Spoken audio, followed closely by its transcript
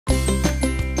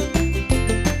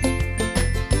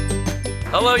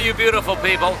Hello, you beautiful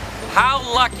people. How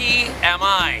lucky am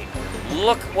I?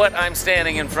 Look what I'm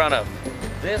standing in front of.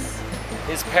 This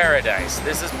is paradise.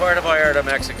 This is Puerto Vallarta,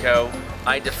 Mexico.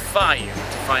 I defy you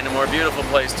to find a more beautiful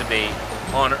place to be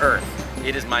on earth.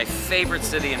 It is my favorite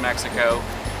city in Mexico,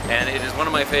 and it is one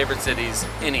of my favorite cities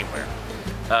anywhere.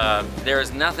 There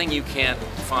is nothing you can't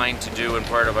find to do in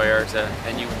Puerto Vallarta,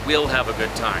 and you will have a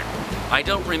good time. I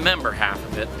don't remember half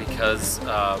of it because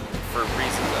for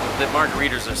reasons, the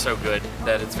margaritas are so good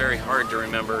that it's very hard to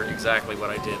remember exactly what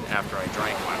I did after I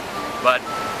drank one. But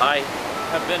I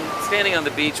have been standing on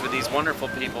the beach with these wonderful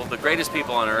people, the greatest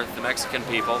people on earth, the Mexican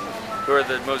people, who are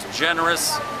the most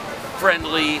generous,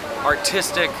 friendly,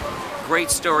 artistic,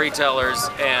 great storytellers,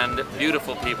 and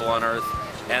beautiful people on earth.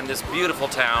 And this beautiful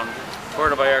town,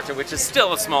 Puerto Vallarta, which is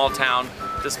still a small town,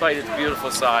 despite its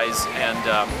beautiful size and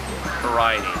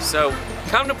variety. So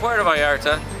come to Puerto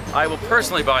Vallarta. I will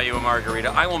personally buy you a margarita.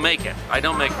 I will make it. I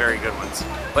don't make very good ones.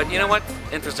 But you know what?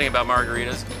 Interesting about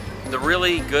margaritas? The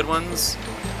really good ones,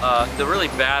 the really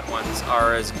bad ones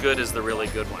are as good as the really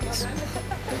good ones.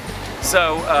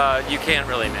 So you can't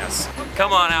really miss.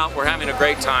 Come on out. We're having a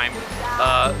great time.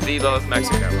 Viva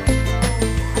Mexico.